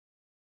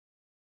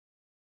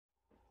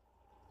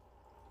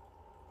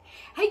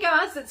Hey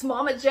guys, it's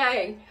Mama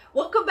J.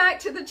 Welcome back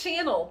to the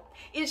channel.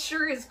 It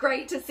sure is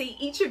great to see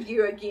each of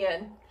you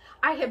again.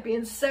 I have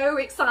been so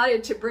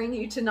excited to bring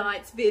you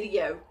tonight's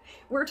video.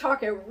 We're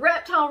talking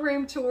Reptile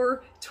Room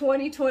Tour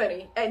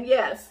 2020. And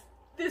yes,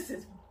 this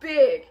is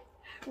big.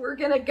 We're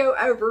gonna go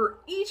over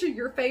each of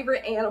your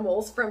favorite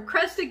animals, from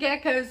crested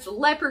geckos to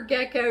leopard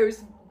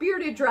geckos,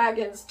 bearded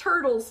dragons,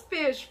 turtles,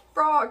 fish,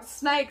 frogs,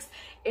 snakes,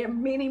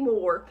 and many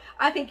more.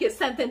 I think it's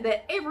something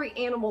that every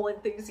animal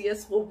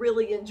enthusiast will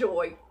really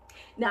enjoy.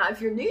 Now,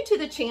 if you're new to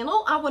the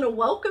channel, I want to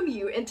welcome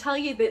you and tell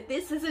you that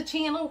this is a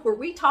channel where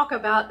we talk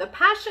about the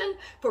passion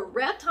for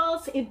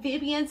reptiles,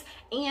 amphibians,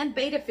 and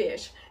betta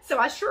fish. So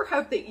I sure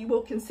hope that you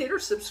will consider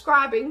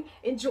subscribing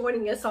and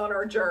joining us on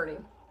our journey.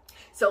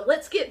 So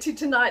let's get to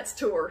tonight's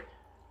tour.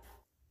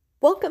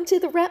 Welcome to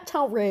the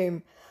Reptile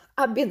Room.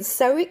 I've been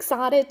so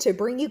excited to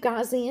bring you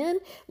guys in,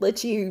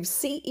 let you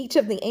see each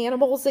of the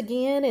animals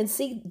again and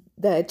see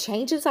the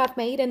changes I've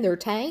made in their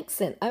tanks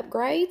and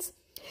upgrades.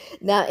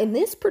 Now, in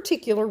this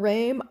particular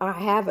room, I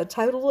have a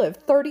total of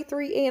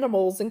 33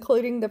 animals,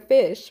 including the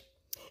fish.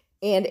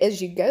 And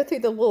as you go through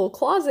the little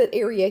closet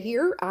area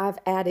here, I've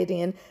added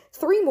in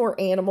 3 more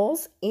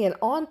animals, and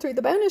on through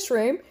the bonus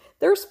room,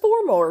 there's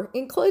 4 more,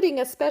 including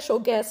a special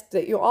guest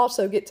that you'll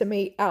also get to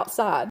meet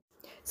outside.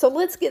 So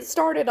let's get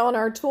started on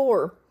our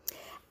tour.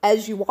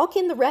 As you walk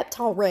in the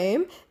reptile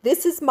room,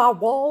 this is my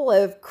wall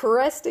of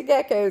crested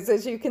geckos,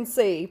 as you can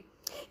see.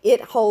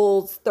 It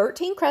holds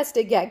 13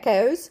 crested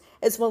geckos,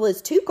 as well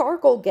as 2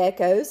 gargoyle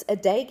geckos, a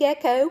day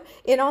gecko,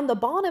 and on the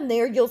bottom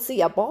there, you'll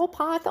see a ball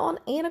python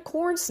and a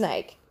corn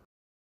snake.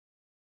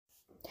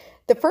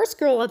 The first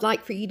girl I'd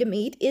like for you to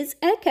meet is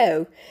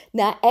Echo.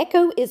 Now,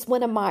 Echo is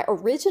one of my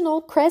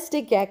original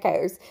crested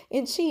geckos,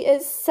 and she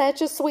is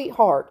such a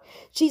sweetheart.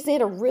 She's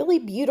in a really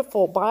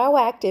beautiful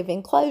bioactive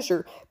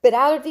enclosure, but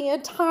out of the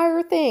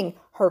entire thing,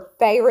 her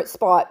favorite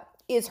spot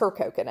is her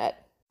coconut.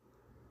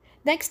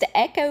 Next to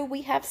Echo,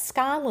 we have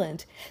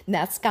Skyland.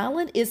 Now,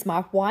 Skyland is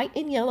my white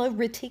and yellow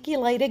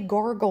reticulated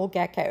gargoyle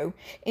gecko,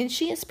 and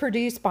she is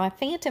produced by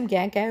Phantom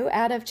Gecko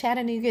out of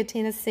Chattanooga,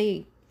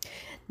 Tennessee.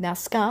 Now,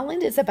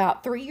 Skyland is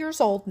about 3 years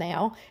old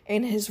now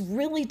and has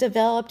really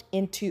developed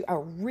into a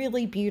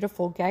really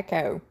beautiful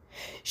gecko.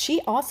 She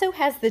also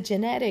has the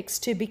genetics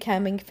to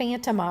becoming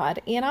phantomized,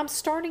 and I'm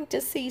starting to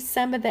see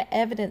some of the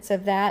evidence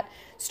of that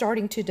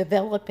starting to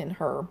develop in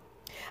her.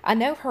 I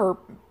know her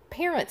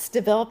parents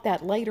developed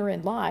that later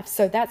in life,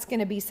 so that's going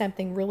to be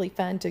something really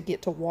fun to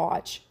get to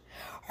watch.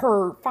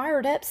 Her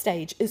fired up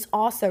stage is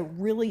also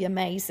really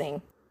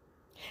amazing.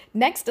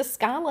 Next to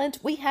Skyland,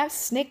 we have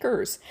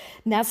Snickers.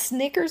 Now,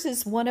 Snickers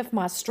is one of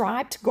my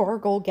striped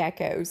gargoyle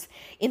geckos,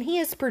 and he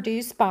is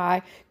produced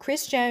by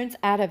Chris Jones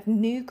out of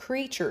New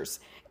Creatures.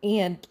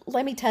 And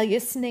let me tell you,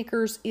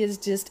 Snickers is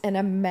just an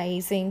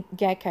amazing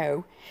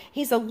gecko.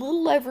 He's a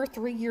little over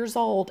 3 years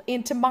old,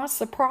 and to my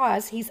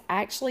surprise, he's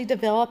actually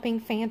developing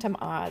phantom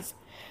eyes.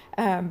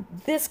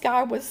 This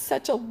guy was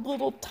such a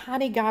little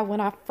tiny guy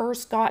when I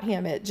first got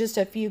him at just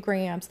a few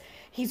grams.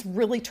 He's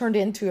really turned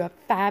into a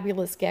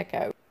fabulous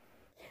gecko.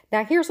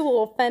 Now, here's a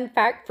little fun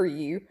fact for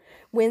you.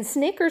 When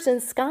Snickers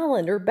and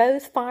Skyland are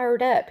both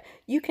fired up,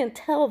 you can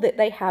tell that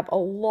they have a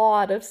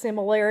lot of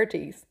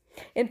similarities.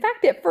 In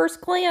fact, at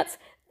first glance,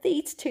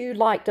 these two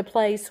like to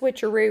play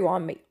switcheroo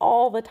on me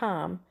all the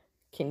time.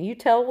 Can you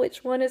tell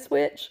which one is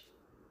which?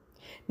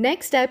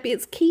 Next up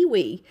is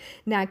Kiwi.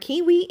 Now,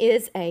 Kiwi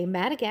is a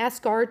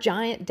Madagascar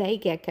giant day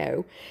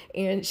gecko,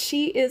 and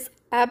she is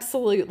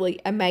absolutely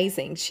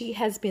amazing. She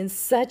has been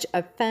such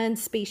a fun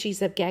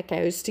species of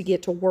geckos to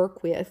get to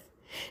work with.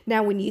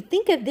 Now, when you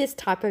think of this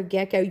type of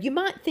gecko, you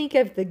might think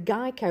of the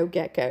gecko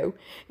gecko.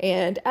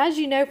 And as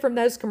you know from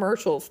those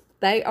commercials,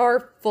 they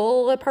are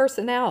full of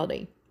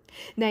personality.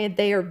 Now,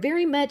 they are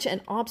very much an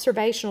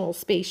observational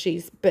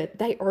species, but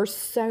they are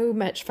so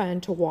much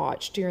fun to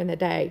watch during the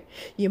day.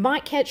 You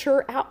might catch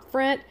her out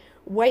front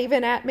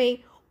waving at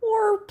me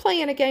or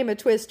playing a game of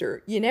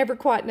Twister. You never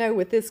quite know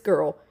with this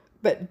girl,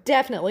 but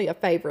definitely a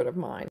favorite of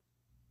mine.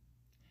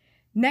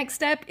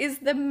 Next up is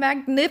the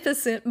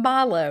magnificent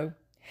Milo.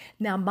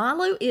 Now,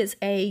 Milo is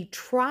a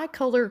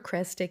tricolor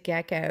crested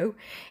gecko,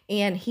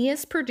 and he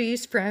is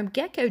produced from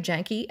Gecko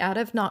Junkie out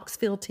of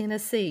Knoxville,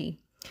 Tennessee.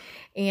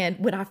 And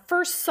when I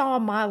first saw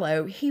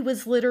Milo, he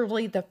was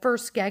literally the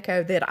first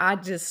gecko that I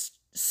just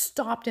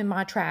stopped in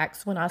my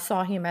tracks when I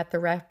saw him at the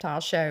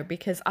reptile show,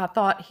 because I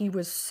thought he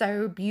was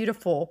so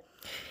beautiful.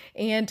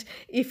 And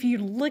if you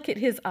look at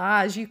his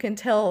eyes, you can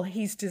tell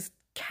he's just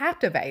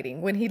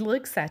captivating when he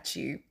looks at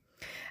you.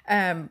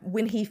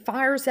 When he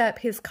fires up,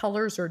 his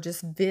colors are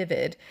just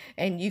vivid,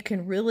 and you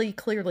can really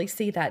clearly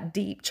see that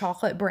deep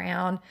chocolate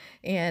brown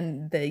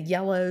and the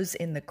yellows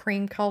in the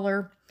cream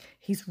color.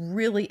 He's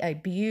really a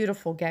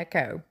beautiful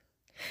gecko.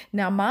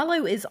 Now,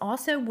 Milo is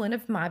also one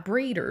of my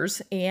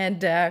breeders,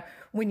 and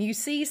when you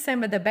see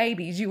some of the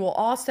babies, you will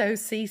also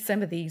see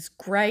some of these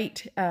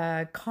great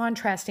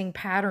contrasting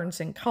patterns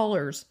and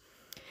colors.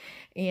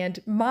 And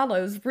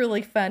Milo's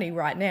really funny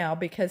right now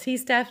because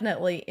he's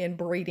definitely in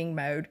breeding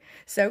mode.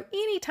 So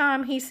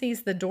anytime he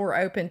sees the door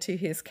open to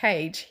his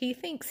cage, he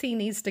thinks he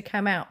needs to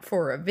come out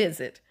for a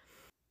visit.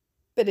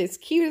 But as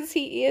cute as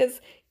he is,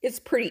 it's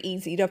pretty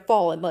easy to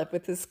fall in love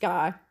with this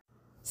guy.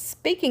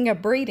 Speaking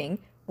of breeding,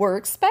 we're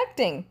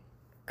expecting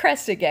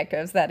crested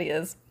geckos, that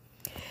is.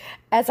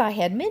 As I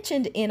had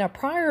mentioned in a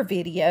prior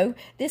video,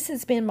 this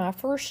has been my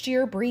first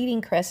year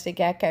breeding crested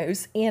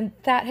geckos, and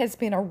that has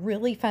been a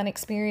really fun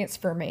experience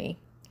for me.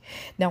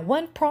 Now,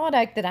 one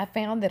product that I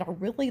found that I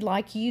really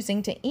like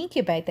using to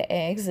incubate the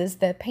eggs is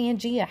the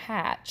Pangea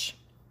hatch.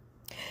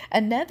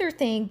 Another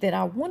thing that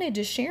I wanted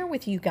to share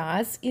with you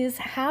guys is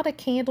how to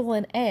candle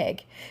an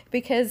egg,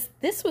 because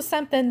this was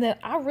something that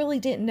I really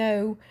didn't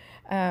know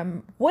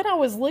what I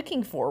was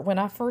looking for when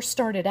I first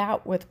started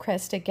out with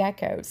crested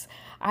geckos.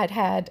 I'd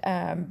had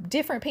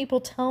different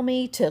people tell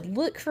me to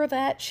look for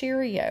that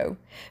Cheerio,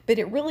 but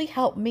it really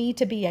helped me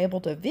to be able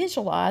to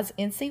visualize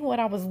and see what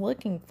I was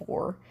looking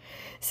for.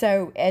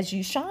 So as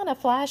you shine a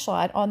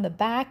flashlight on the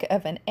back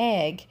of an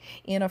egg,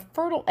 in a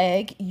fertile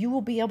egg, you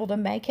will be able to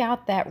make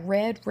out that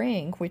red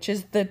ring, which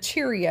is the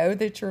Cheerio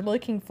that you're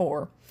looking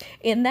for.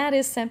 And that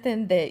is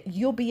something that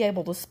you'll be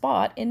able to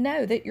spot and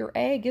know that your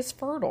egg is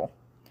fertile.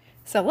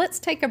 So let's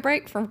take a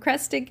break from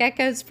crested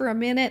geckos for a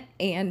minute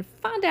and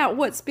find out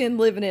what's been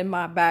living in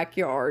my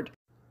backyard.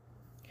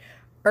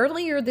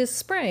 Earlier this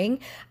spring,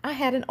 I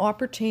had an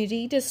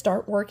opportunity to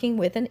start working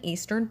with an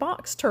eastern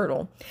box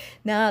turtle.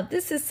 Now,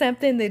 this is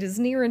something that is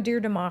near and dear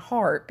to my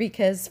heart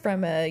because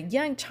from a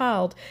young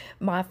child,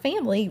 my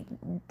family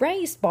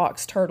raised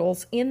box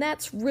turtles, and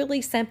that's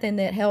really something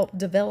that helped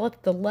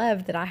develop the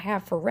love that I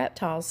have for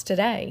reptiles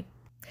today.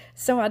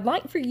 So I'd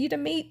like for you to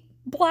meet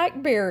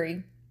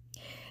Blackberry.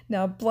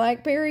 Now,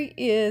 Blackberry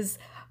is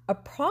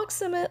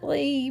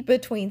approximately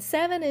between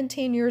 7 and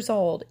 10 years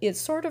old.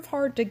 It's sort of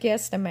hard to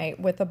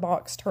guesstimate with a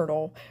box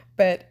turtle,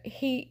 but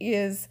he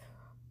is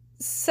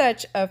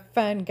such a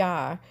fun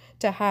guy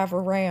to have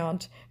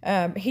around.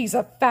 He's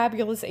a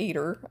fabulous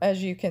eater,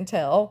 as you can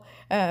tell.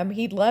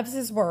 He loves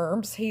his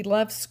worms. He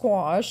loves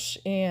squash,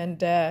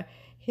 and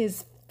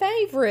his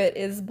favorite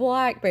is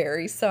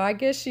Blackberry, so I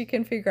guess you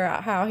can figure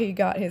out how he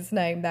got his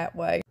name that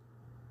way.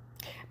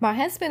 My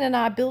husband and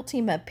I built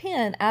him a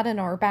pen out in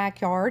our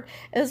backyard,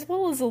 as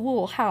well as a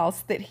little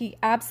house that he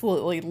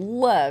absolutely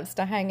loves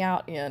to hang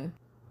out in.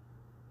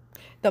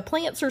 The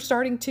plants are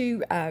starting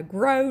to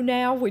grow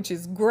now, which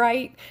is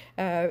great.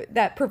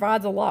 That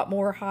provides a lot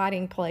more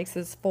hiding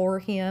places for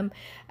him.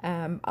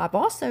 I've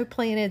also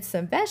planted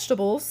some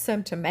vegetables,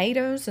 some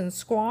tomatoes and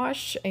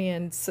squash,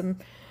 and some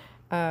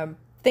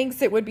things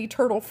that would be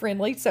turtle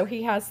friendly, so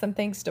he has some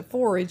things to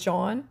forage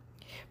on.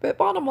 But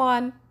bottom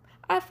line,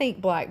 I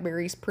think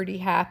Blackberry's pretty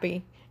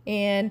happy,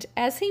 and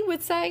as he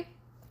would say,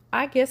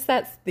 I guess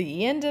that's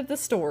the end of the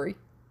story.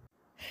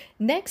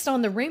 Next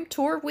on the room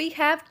tour, we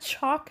have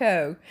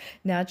Choco.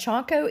 Now,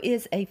 Choco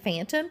is a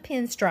phantom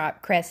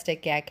pinstripe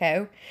crested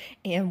gecko,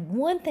 and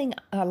one thing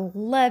I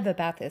love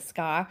about this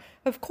guy,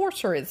 of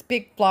course, are his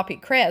big floppy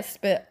crest,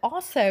 but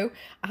also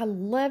I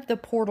love the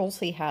portals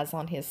he has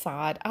on his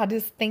side. I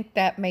just think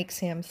that makes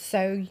him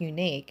so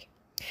unique.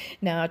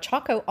 Now,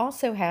 Choco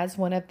also has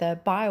one of the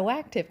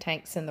bioactive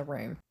tanks in the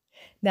room.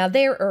 Now,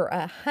 there are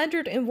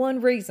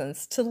 101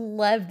 reasons to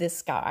love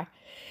this guy.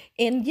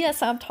 And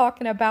yes, I'm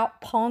talking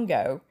about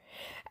Pongo.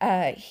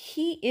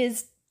 He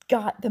is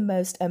got the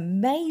most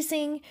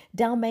amazing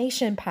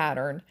Dalmatian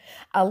pattern.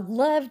 I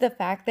love the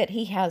fact that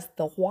he has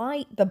the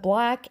white, the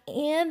black,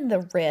 and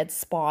the red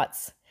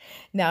spots.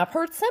 Now, I've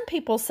heard some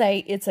people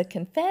say it's a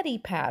confetti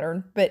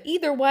pattern, but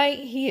either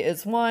way, he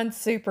is one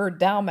super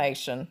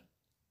Dalmatian.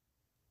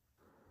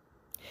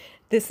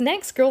 This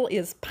next girl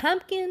is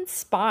Pumpkin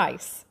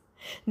Spice.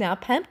 Now,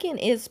 Pumpkin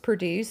is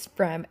produced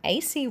from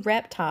AC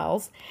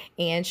Reptiles,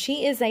 and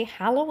she is a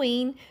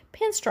Halloween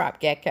pinstripe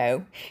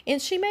gecko,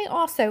 and she may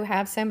also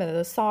have some of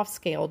the soft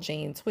scale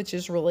genes, which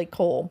is really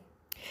cool.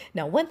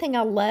 Now, one thing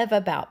I love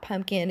about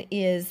Pumpkin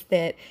is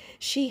that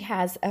she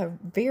has a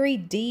very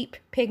deep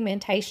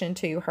pigmentation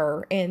to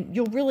her, and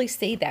you'll really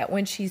see that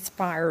when she's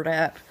fired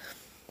up.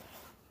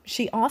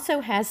 She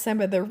also has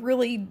some of the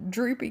really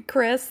droopy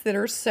crests that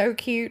are so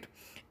cute.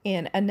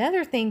 And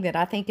another thing that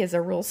I think is a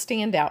real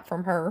standout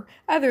from her,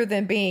 other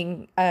than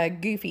being a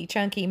goofy,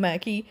 chunky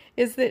monkey,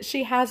 is that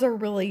she has a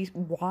really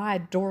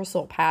wide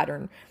dorsal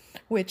pattern,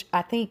 which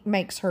I think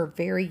makes her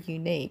very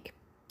unique.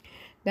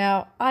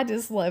 Now, I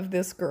just love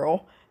this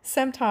girl.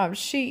 Sometimes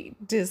she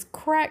just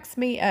cracks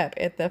me up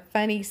at the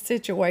funny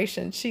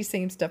situations she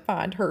seems to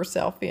find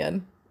herself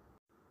in.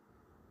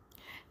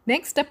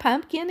 Next to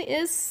Pumpkin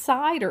is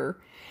Cider.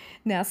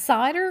 Now,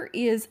 Cider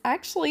is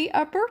actually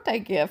a birthday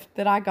gift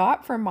that I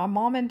got from my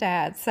mom and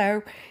dad,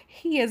 so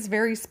he is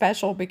very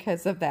special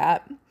because of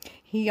that.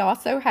 He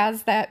also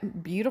has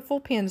that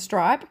beautiful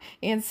pinstripe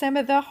and some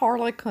of the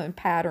harlequin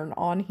pattern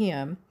on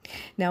him.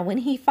 Now, when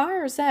he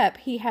fires up,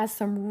 he has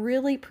some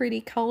really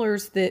pretty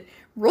colors that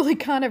really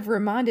kind of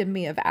reminded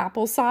me of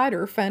apple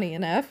cider, funny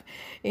enough,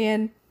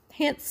 and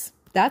hence,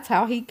 that's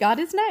how he got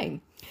his name.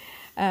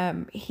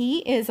 He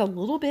is a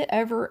little bit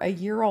over a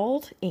year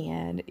old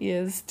and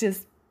is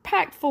just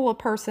packed full of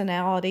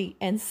personality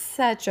and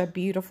such a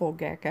beautiful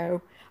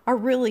gecko. I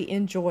really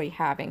enjoy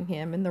having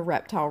him in the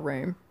reptile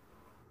room.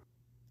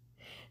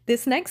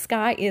 This next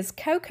guy is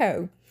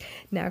Coco.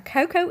 Now,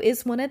 Coco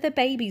is one of the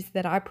babies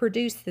that I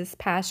produced this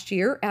past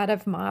year out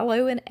of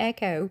Milo and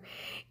Echo,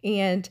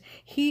 and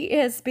he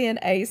has been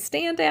a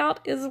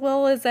standout as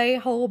well as a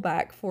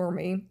holdback for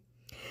me.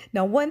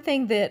 Now, one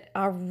thing that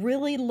I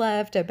really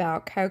loved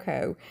about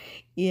Coco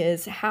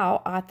is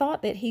how I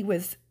thought that he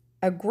was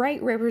a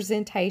great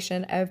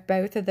representation of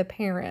both of the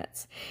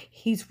parents.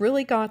 He's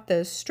really got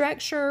the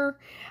structure,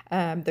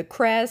 the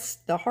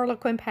crest, the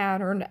harlequin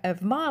pattern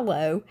of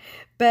Milo,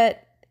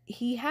 but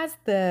he has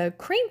the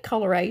cream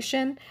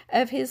coloration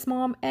of his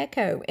mom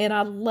Echo, and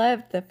I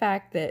loved the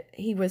fact that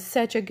he was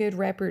such a good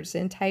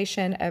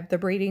representation of the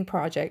breeding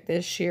project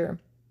this year.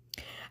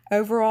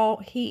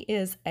 Overall, he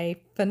is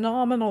a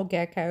phenomenal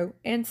gecko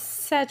and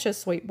such a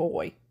sweet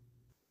boy.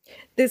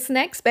 This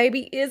next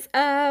baby is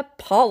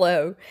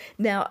Apollo.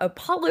 Now,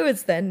 Apollo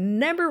is the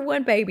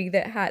 #1 baby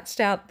that hatched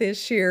out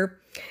this year.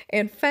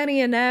 And funny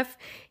enough,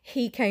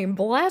 he came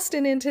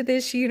blasting into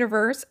this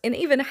universe and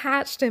even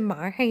hatched in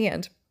my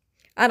hand.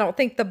 I don't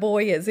think the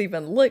boy has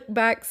even looked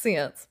back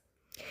since.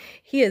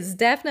 He is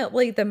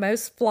definitely the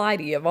most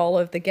flighty of all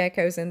of the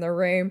geckos in the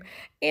room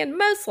and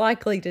most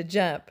likely to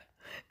jump.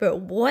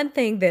 But one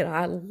thing that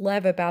I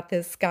love about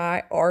this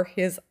guy are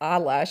his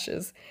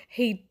eyelashes.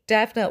 He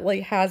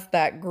definitely has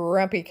that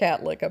grumpy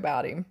cat look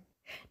about him.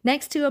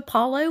 Next to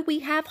Apollo, we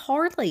have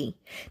Harley.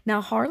 Now,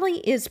 Harley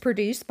is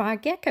produced by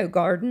Gecko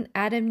Garden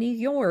out of New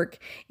York,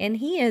 and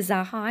he is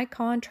a high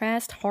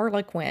contrast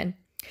harlequin.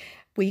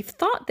 We've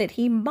thought that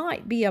he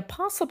might be a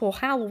possible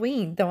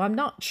Halloween, though I'm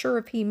not sure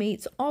if he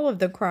meets all of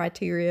the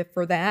criteria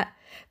for that.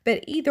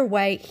 But either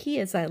way, he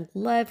is a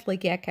lovely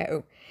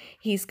gecko.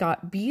 He's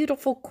got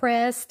beautiful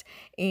crest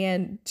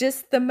and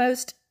just the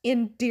most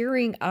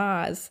endearing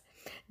eyes.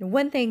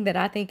 One thing that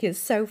I think is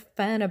so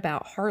fun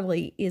about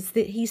Harley is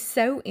that he's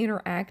so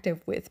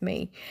interactive with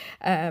me.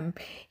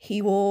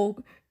 He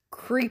will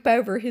creep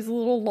over his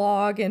little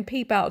log and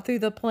peep out through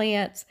the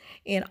plants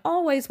and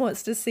always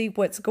wants to see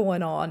what's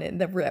going on in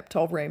the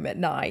reptile room at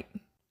night.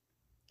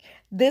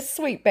 This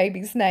sweet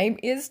baby's name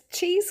is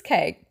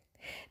Cheesecake.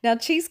 Now,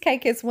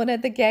 Cheesecake is one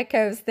of the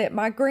geckos that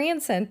my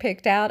grandson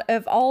picked out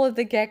of all of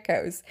the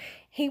geckos.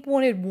 He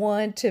wanted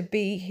one to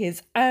be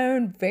his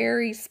own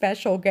very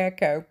special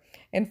gecko.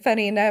 And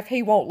funny enough,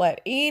 he won't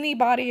let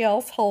anybody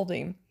else hold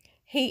him.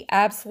 He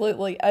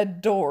absolutely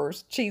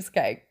adores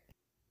Cheesecake.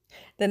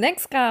 The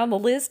next guy on the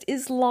list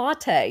is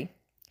Latte.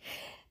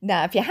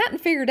 Now, if you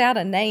hadn't figured out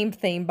a name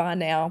theme by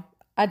now,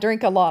 I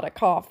drink a lot of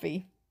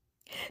coffee.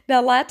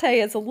 Now, Latte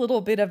is a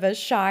little bit of a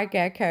shy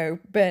gecko,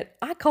 but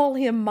I call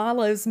him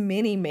Milo's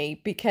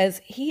mini-me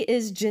because he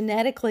is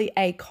genetically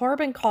a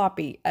carbon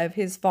copy of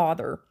his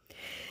father.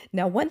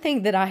 Now, one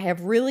thing that I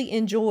have really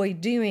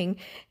enjoyed doing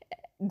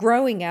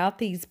growing out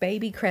these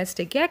baby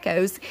crested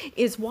geckos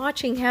is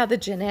watching how the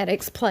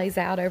genetics plays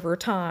out over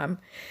time.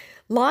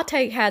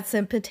 Latte had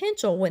some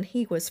potential when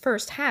he was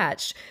first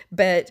hatched,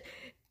 but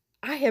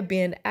I have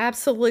been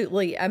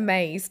absolutely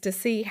amazed to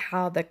see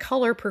how the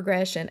color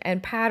progression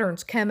and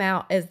patterns come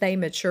out as they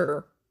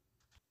mature.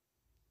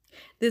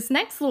 This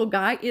next little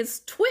guy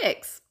is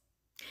Twix.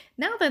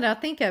 Now that I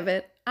think of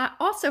it, I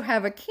also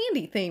have a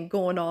candy theme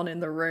going on in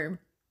the room.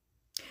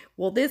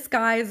 Well, this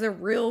guy is a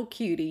real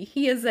cutie.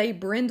 He is a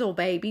brindle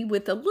baby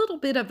with a little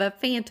bit of a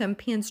phantom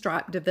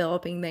pinstripe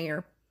developing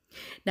there.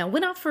 Now,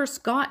 when I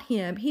first got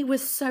him, he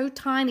was so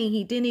tiny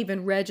he didn't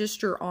even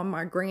register on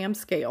my gram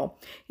scale.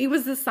 He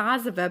was the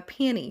size of a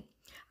penny.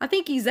 I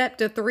think he's up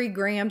to 3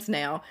 grams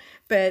now,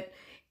 but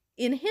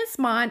in his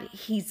mind,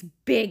 he's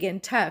big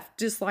and tough,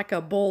 just like a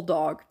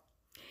bulldog.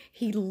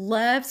 He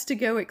loves to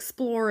go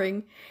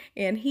exploring,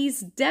 and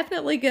he's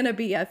definitely going to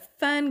be a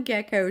fun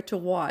gecko to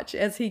watch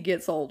as he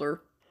gets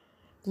older.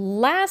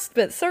 Last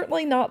but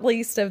certainly not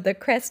least of the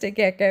crested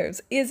geckos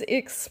is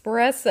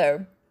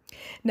Espresso.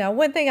 Now,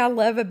 one thing I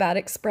love about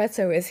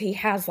Espresso is he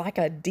has like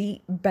a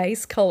deep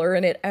base color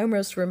and it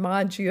almost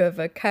reminds you of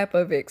a cup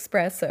of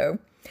espresso.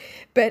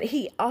 But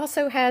he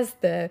also has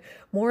the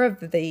more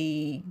of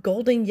the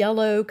golden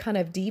yellow, kind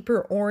of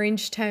deeper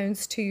orange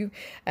tones to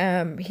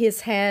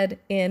his head,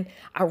 and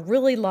I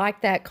really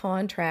like that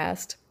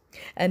contrast.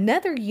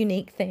 Another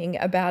unique thing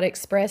about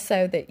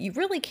Espresso that you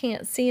really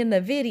can't see in the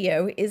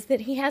video is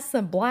that he has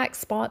some black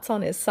spots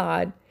on his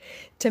side.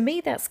 To me,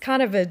 that's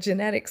kind of a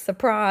genetic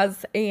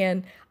surprise,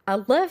 and I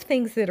love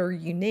things that are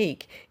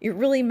unique. It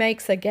really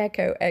makes a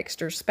gecko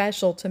extra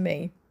special to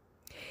me.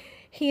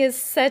 He is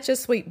such a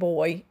sweet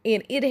boy,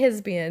 and it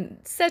has been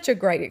such a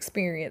great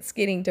experience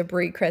getting to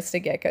breed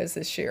crested geckos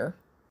this year.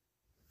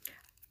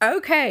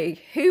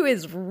 Okay, who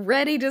is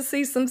ready to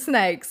see some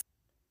snakes?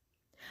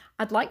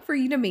 I'd like for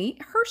you to meet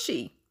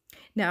Hershey.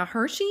 Now,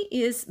 Hershey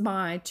is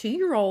my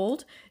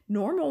 2-year-old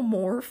normal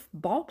morph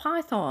ball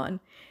python.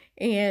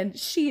 And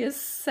she is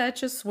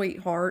such a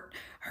sweetheart.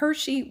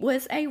 Hershey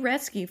was a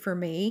rescue for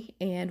me,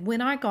 and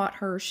when I got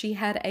her, she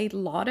had a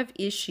lot of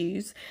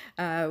issues.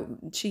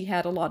 She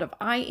had a lot of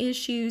eye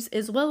issues,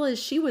 as well as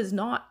she was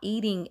not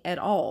eating at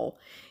all.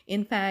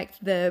 In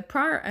fact, the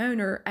prior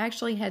owner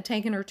actually had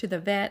taken her to the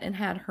vet and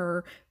had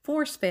her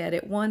force fed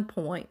at one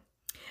point.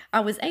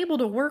 I was able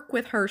to work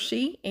with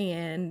Hershey,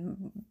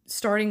 and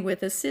starting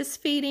with assist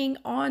feeding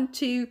on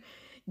to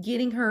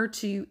getting her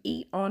to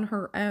eat on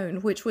her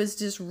own, which was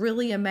just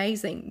really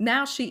amazing.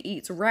 Now she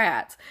eats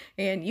rats,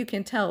 and you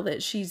can tell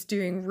that she's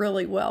doing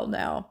really well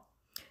now.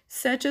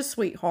 Such a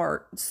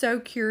sweetheart, so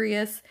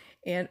curious,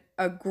 and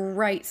a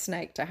great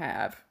snake to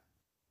have.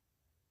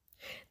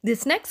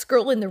 This next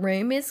girl in the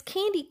room is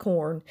Candy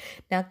Corn.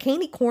 Now,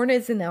 Candy Corn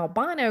is an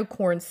albino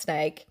corn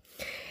snake.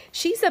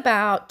 She's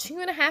about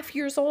 2.5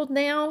 years old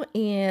now,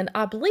 and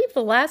I believe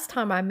the last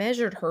time I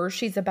measured her,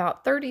 she's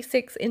about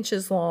 36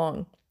 inches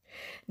long.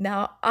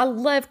 Now, I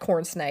love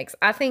corn snakes.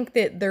 I think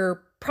that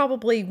they're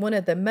probably one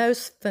of the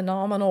most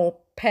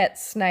phenomenal pet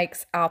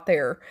snakes out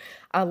there.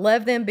 I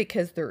love them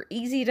because they're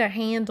easy to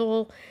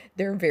handle.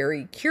 They're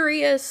very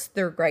curious.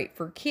 They're great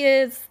for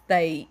kids.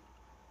 They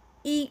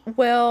eat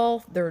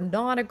well. They're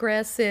not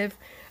aggressive.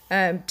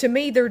 To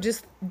me, they're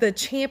just the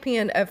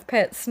champion of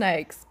pet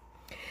snakes.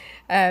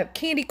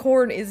 Candy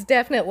Corn is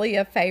definitely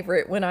a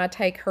favorite when I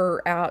take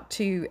her out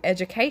to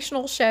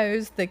educational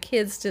shows. The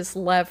kids just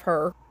love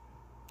her.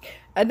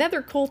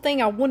 Another cool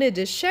thing I wanted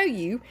to show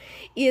you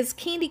is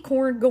Candy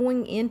Corn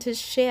going into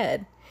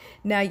shed.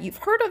 Now, you've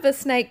heard of a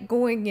snake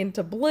going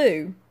into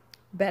blue,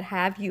 but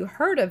have you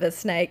heard of a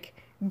snake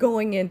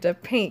going into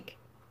pink?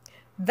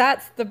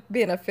 That's the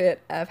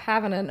benefit of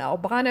having an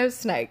albino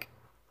snake.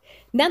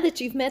 Now that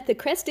you've met the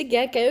crested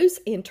geckos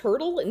and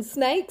turtle and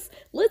snakes,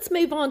 let's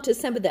move on to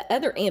some of the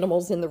other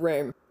animals in the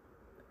room.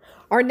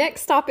 Our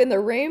next stop in the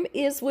room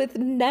is with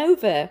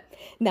Nova.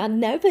 Now,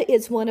 Nova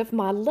is one of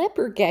my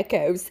leopard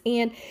geckos,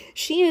 and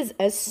she is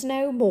a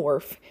snow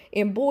morph.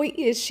 And boy,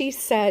 is she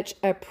such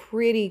a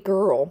pretty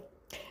girl.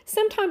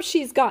 Sometimes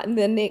she's gotten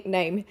the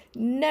nickname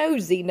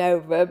Nosy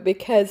Nova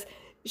because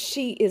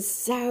she is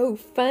so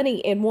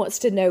funny and wants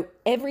to know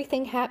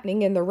everything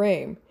happening in the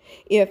room.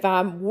 If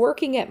I'm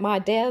working at my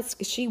desk,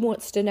 she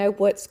wants to know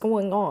what's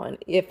going on.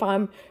 If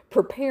I'm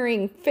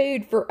preparing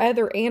food for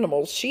other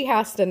animals, she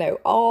has to know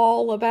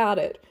all about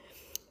it.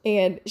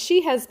 And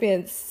she has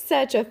been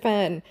such a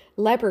fun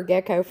leopard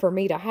gecko for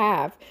me to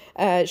have.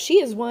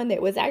 She is one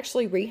that was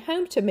actually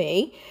rehomed to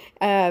me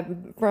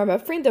from a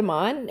friend of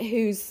mine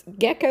whose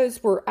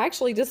geckos were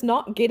actually just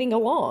not getting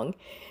along.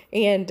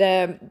 And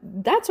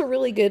that's a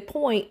really good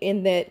point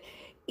in that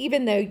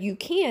even though you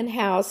can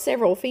house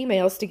several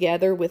females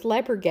together with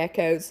leopard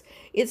geckos,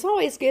 it's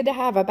always good to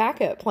have a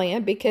backup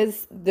plan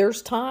because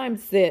there's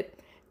times that,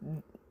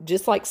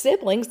 just like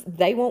siblings,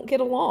 they won't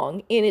get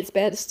along, and it's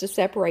best to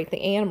separate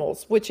the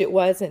animals, which it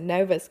was in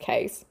Nova's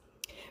case.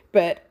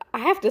 But I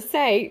have to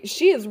say,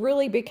 she has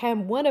really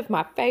become one of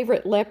my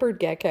favorite leopard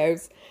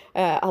geckos.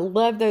 I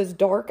love those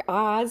dark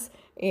eyes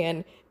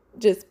and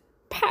just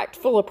packed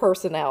full of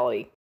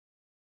personality.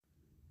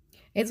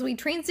 As we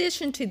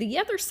transition to the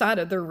other side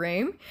of the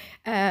room,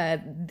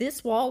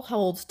 this wall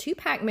holds 2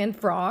 pacman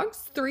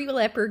frogs, 3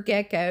 leopard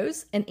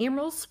geckos, an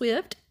emerald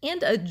swift,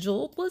 and a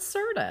jeweled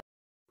lacerta.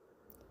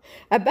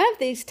 Above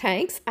these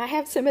tanks, I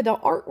have some of the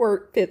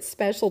artwork that's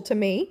special to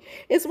me,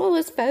 as well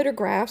as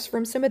photographs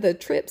from some of the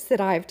trips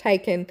that I've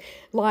taken,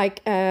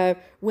 like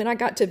when I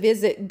got to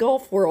visit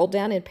Gulf World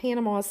down in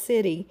Panama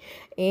City.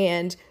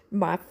 And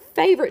my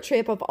favorite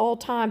trip of all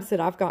times that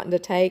I've gotten to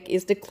take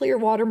is to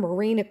Clearwater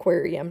Marine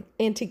Aquarium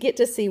and to get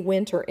to see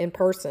winter in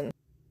person.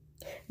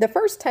 The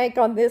first tank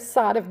on this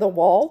side of the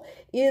wall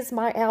is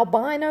my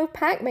albino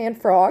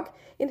pacman frog,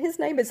 and his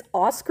name is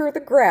Oscar the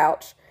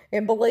Grouch.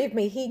 And believe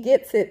me, he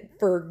gets it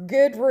for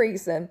good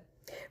reason.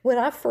 When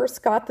I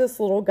first got this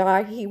little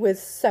guy, he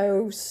was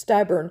so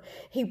stubborn.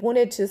 He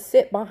wanted to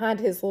sit behind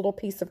his little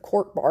piece of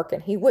cork bark,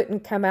 and he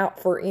wouldn't come out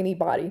for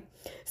anybody.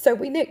 So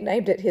we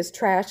nicknamed it his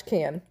trash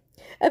can.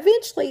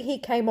 Eventually, he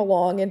came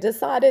along and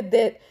decided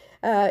that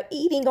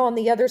eating on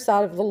the other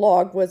side of the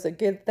log was a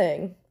good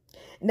thing.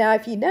 Now,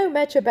 if you know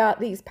much about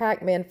these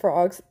pacman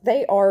frogs,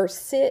 they are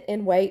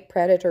sit-and-wait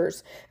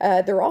predators.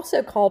 They're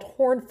also called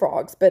horned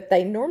frogs, but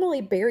they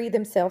normally bury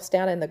themselves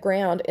down in the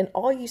ground, and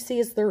all you see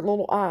is their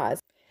little eyes.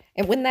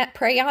 And when that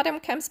prey item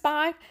comes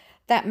by,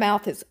 that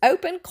mouth is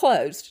open,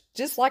 closed,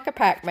 just like a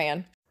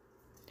pacman.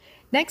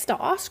 Next to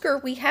Oscar,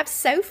 we have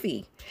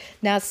Sophie.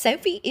 Now,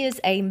 Sophie is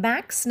a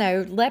Max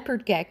Snow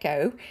leopard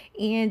gecko,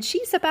 and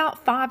she's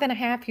about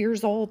 5.5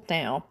 years old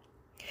now.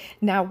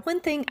 Now,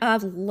 one thing I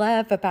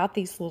love about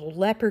these little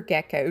leopard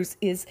geckos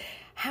is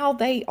how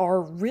they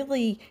are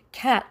really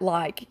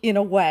cat-like in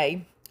a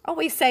way. I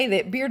always say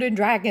that bearded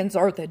dragons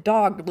are the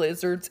dog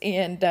lizards,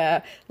 and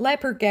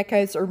leopard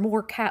geckos are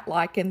more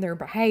cat-like in their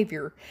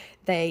behavior.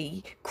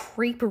 They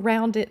creep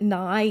around at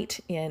night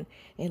and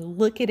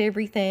look at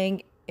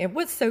everything. And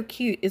what's so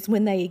cute is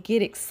when they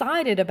get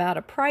excited about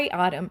a prey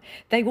item,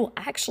 they will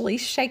actually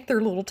shake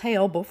their little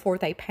tail before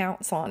they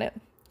pounce on it.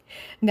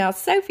 Now,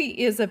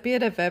 Sophie is a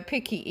bit of a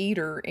picky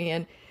eater,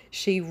 and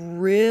she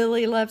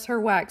really loves her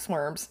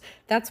waxworms.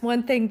 That's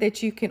one thing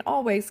that you can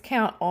always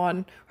count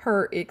on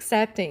her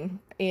accepting,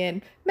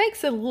 and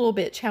makes it a little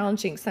bit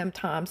challenging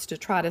sometimes to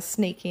try to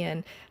sneak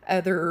in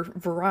other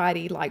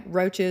variety like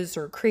roaches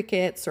or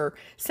crickets or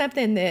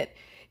something that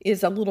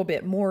is a little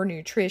bit more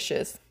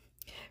nutritious.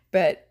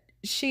 But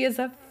she is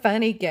a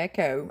funny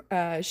gecko.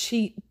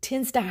 She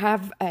tends to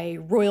have a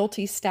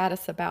royalty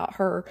status about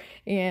her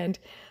and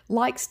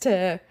likes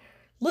to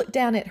look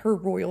down at her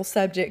royal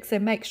subjects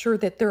and make sure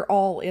that they're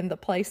all in the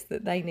place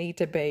that they need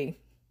to be.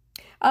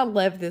 I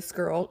love this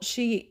girl.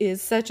 She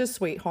is such a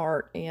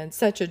sweetheart and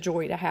such a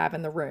joy to have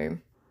in the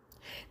room.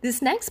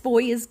 This next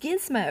boy is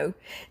Gizmo.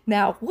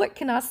 Now, what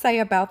can I say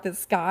about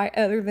this guy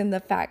other than the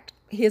fact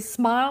his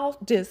smile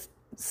just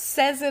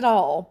says it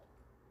all?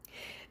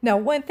 Now,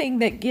 one thing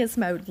that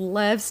Gizmo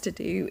loves to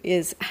do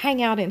is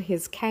hang out in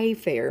his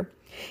cave there.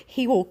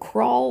 He will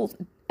crawl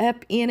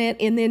up in it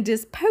and then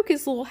just poke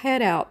his little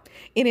head out,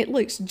 and it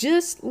looks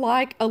just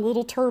like a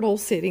little turtle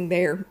sitting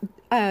there.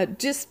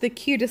 Just the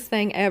cutest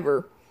thing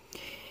ever.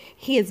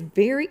 He is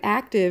very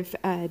active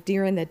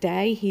during the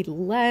day. He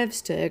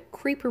loves to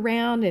creep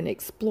around and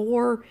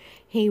explore.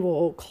 He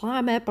will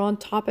climb up on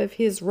top of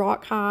his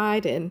rock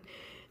hide and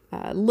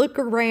look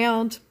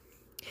around.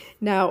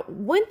 Now,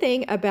 one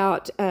thing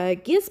about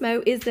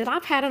Gizmo is that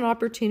I've had an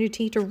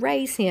opportunity to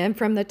raise him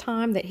from the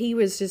time that he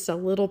was just a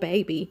little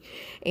baby.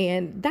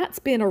 And that's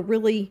been a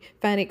really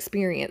fun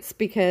experience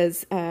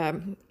because a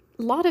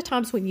lot of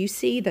times when you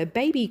see the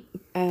baby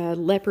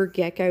leopard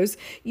geckos,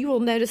 you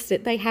will notice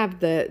that they have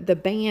the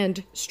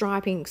band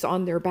stripings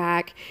on their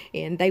back,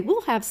 and they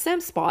will have some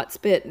spots,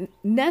 but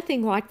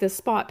nothing like the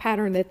spot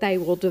pattern that they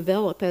will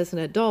develop as an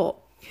adult.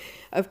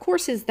 Of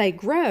course, as they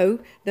grow,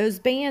 those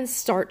bands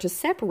start to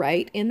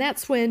separate, and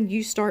that's when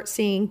you start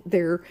seeing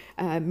their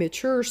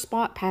mature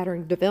spot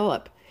pattern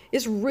develop.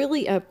 It's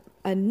really a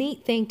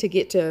neat thing to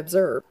get to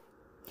observe.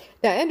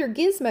 Now, under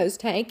Gizmo's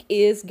tank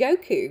is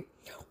Goku,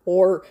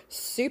 or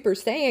Super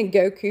Saiyan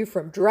Goku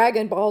from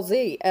Dragon Ball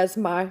Z, as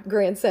my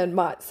grandson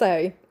might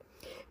say.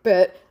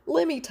 But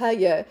let me tell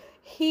you,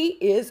 he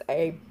is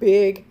a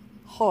big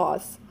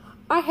hoss.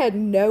 I had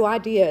no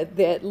idea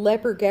that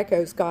leopard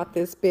geckos got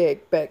this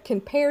big, but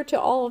compared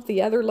to all of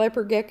the other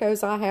leopard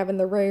geckos I have in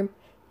the room,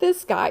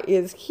 this guy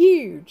is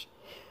huge.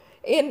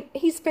 And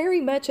he's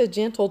very much a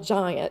gentle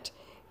giant.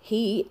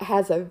 He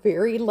has a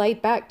very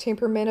laid-back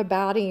temperament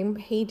about him.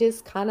 He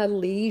just kind of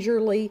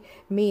leisurely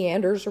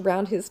meanders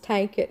around his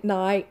tank at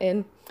night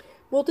and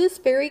will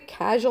just very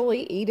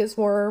casually eat his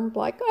worm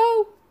like,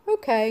 oh,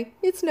 okay,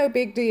 it's no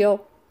big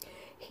deal.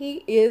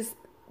 He is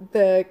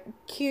the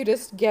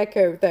cutest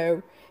gecko,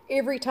 though.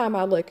 Every time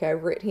I look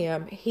over at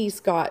him, he's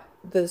got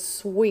the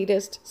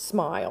sweetest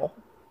smile.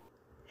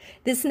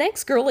 This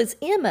next girl is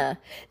Emma.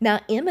 Now,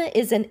 Emma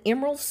is an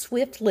emerald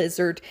swift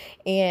lizard,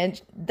 and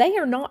they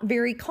are not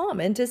very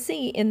common to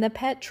see in the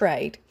pet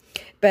trade.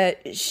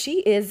 But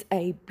she is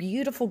a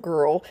beautiful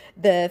girl.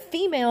 The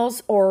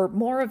females are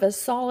more of a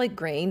solid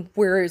green,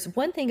 whereas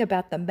one thing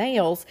about the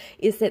males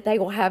is that they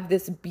will have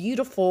this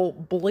beautiful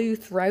blue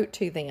throat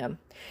to them.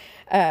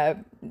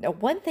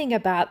 One thing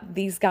about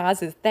these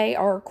guys is they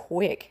are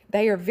quick.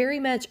 They are very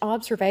much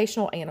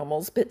observational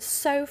animals, but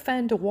so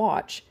fun to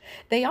watch.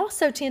 They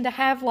also tend to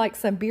have like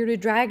some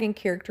bearded dragon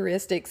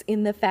characteristics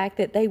in the fact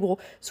that they will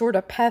sort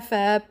of puff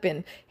up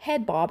and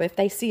head bob if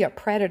they see a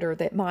predator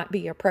that might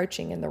be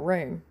approaching in the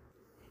room.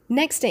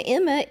 Next to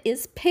Emma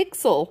is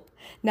Pixel.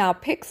 Now,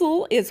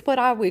 Pixel is what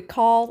I would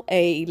call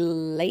a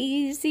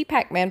lazy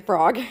Pac-Man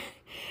frog.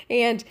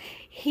 And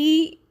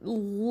he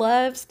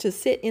loves to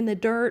sit in the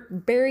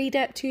dirt buried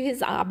up to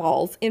his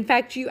eyeballs. In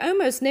fact, you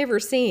almost never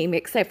see him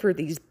except for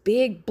these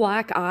big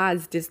black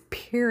eyes just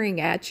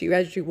peering at you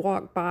as you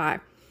walk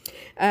by.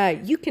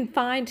 You can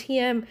find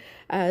him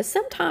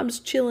sometimes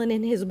chilling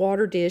in his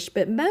water dish,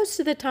 but most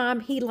of the time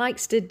he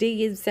likes to dig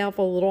himself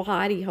a little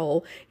hidey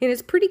hole and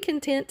is pretty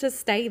content to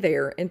stay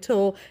there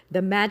until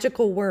the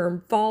magical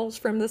worm falls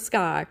from the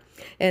sky.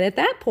 And at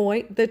that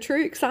point, the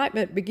true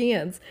excitement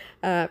begins.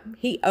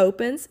 He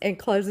opens and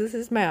closes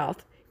his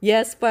mouth.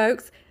 Yes,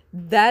 folks,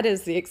 that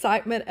is the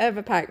excitement of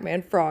a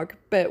Pac-Man frog,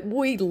 but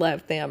we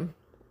love them.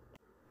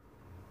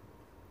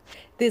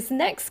 This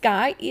next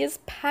guy is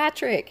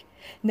Patrick.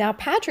 Now,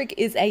 Patrick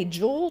is a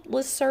jeweled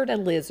lacerta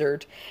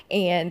lizard,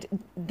 and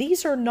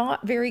these are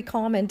not very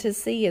common to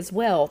see as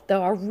well,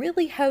 though I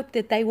really hope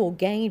that they will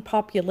gain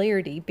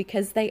popularity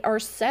because they are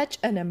such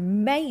an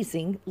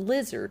amazing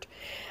lizard.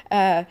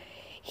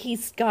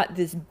 He's got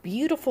this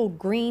beautiful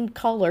green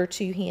color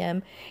to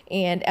him,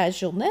 and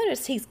as you'll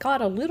notice, he's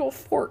got a little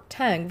forked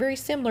tongue, very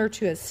similar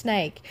to a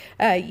snake.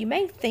 You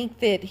may think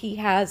that he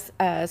has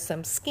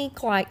some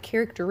skink-like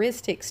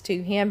characteristics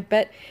to him,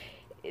 but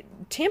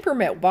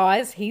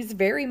temperament-wise, he's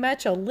very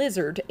much a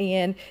lizard,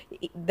 and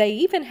they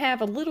even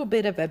have a little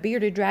bit of a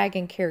bearded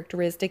dragon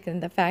characteristic in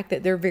the fact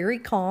that they're very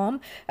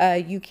calm.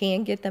 You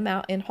can get them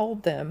out and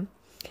hold them.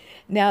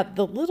 Now,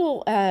 the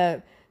little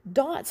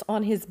dots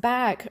on his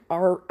back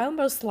are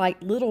almost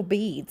like little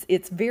beads.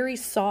 It's very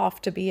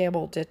soft to be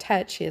able to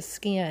touch his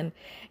skin.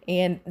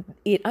 And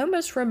it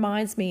almost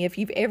reminds me, if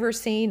you've ever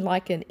seen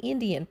like an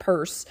Indian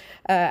purse,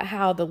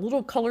 how the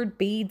little colored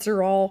beads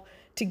are all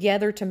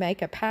together to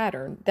make a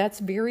pattern. That's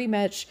very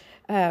much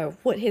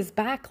what his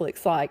back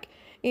looks like.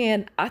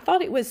 And I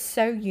thought it was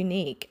so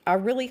unique. I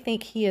really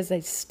think he is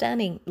a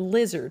stunning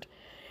lizard.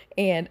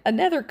 And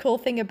another cool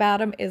thing about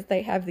them is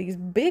they have these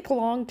big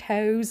long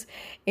toes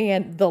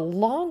and the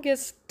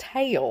longest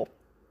tail.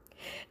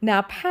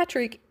 Now,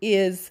 Patrick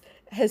is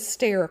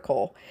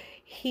hysterical.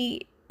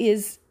 He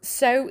is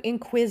so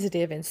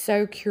inquisitive and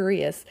so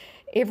curious.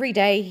 Every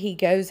day he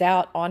goes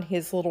out on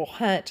his little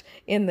hunt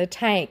in the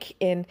tank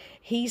and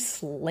he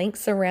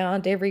slinks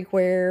around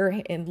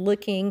everywhere and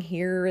looking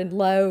here and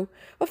low.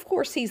 Of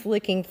course, he's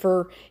looking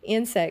for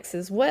insects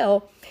as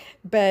well,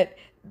 but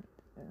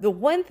the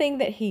one thing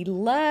that he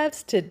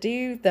loves to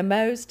do the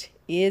most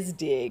is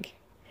dig.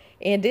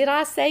 And did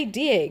I say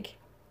dig?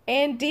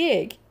 And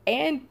dig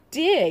and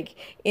dig.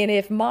 And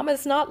if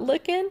Mama's not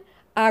looking,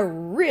 I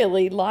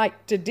really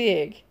like to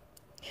dig.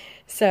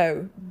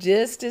 So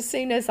just as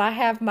soon as I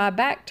have my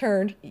back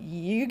turned,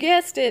 you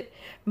guessed it,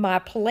 my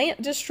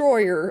plant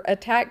destroyer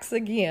attacks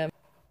again.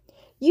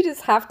 You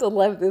just have to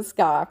love this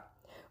guy.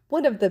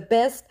 One of the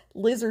best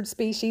lizard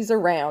species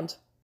around.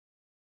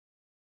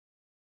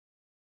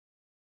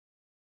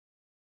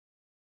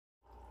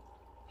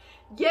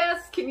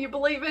 Yes, can you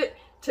believe it?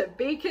 To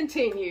be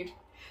continued.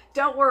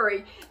 Don't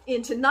worry,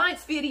 in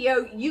tonight's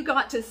video, you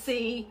got to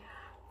see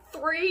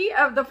 3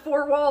 of the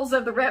 4 walls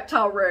of the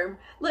reptile room.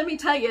 Let me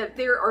tell you,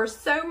 there are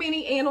so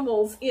many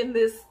animals in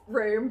this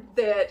room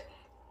that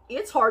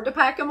it's hard to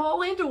pack them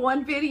all into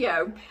one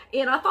video.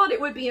 And I thought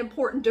it would be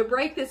important to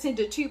break this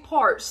into 2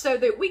 parts so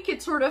that we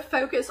could sort of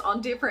focus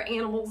on different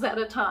animals at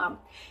a time.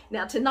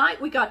 Now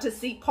tonight we got to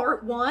see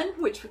part 1,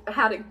 which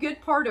had a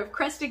good part of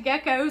crested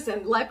geckos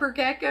and leopard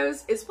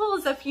geckos, as well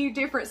as a few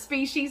different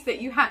species that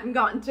you hadn't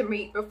gotten to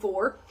meet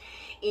before.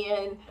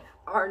 And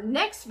our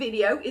next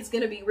video is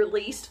going to be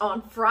released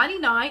on Friday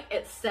night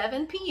at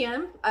 7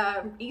 p.m.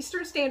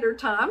 Eastern Standard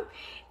Time.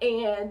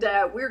 And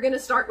we're going to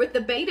start with the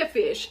betta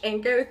fish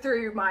and go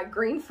through my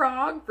green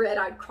frog,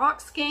 red-eyed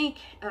croc skink,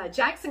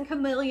 Jackson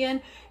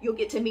chameleon. You'll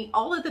get to meet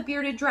all of the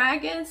bearded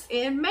dragons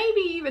and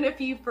maybe even a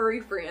few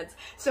furry friends.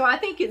 So I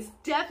think it's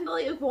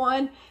definitely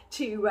one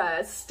to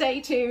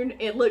stay tuned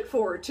and look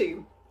forward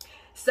to.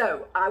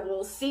 So I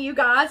will see you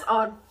guys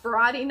on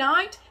Friday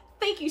night.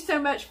 Thank you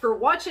so much for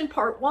watching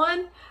part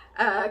 1.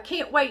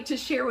 Can't wait to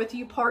share with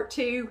you part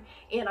 2,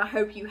 and I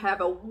hope you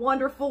have a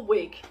wonderful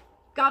week.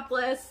 God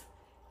bless.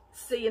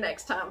 See you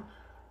next time.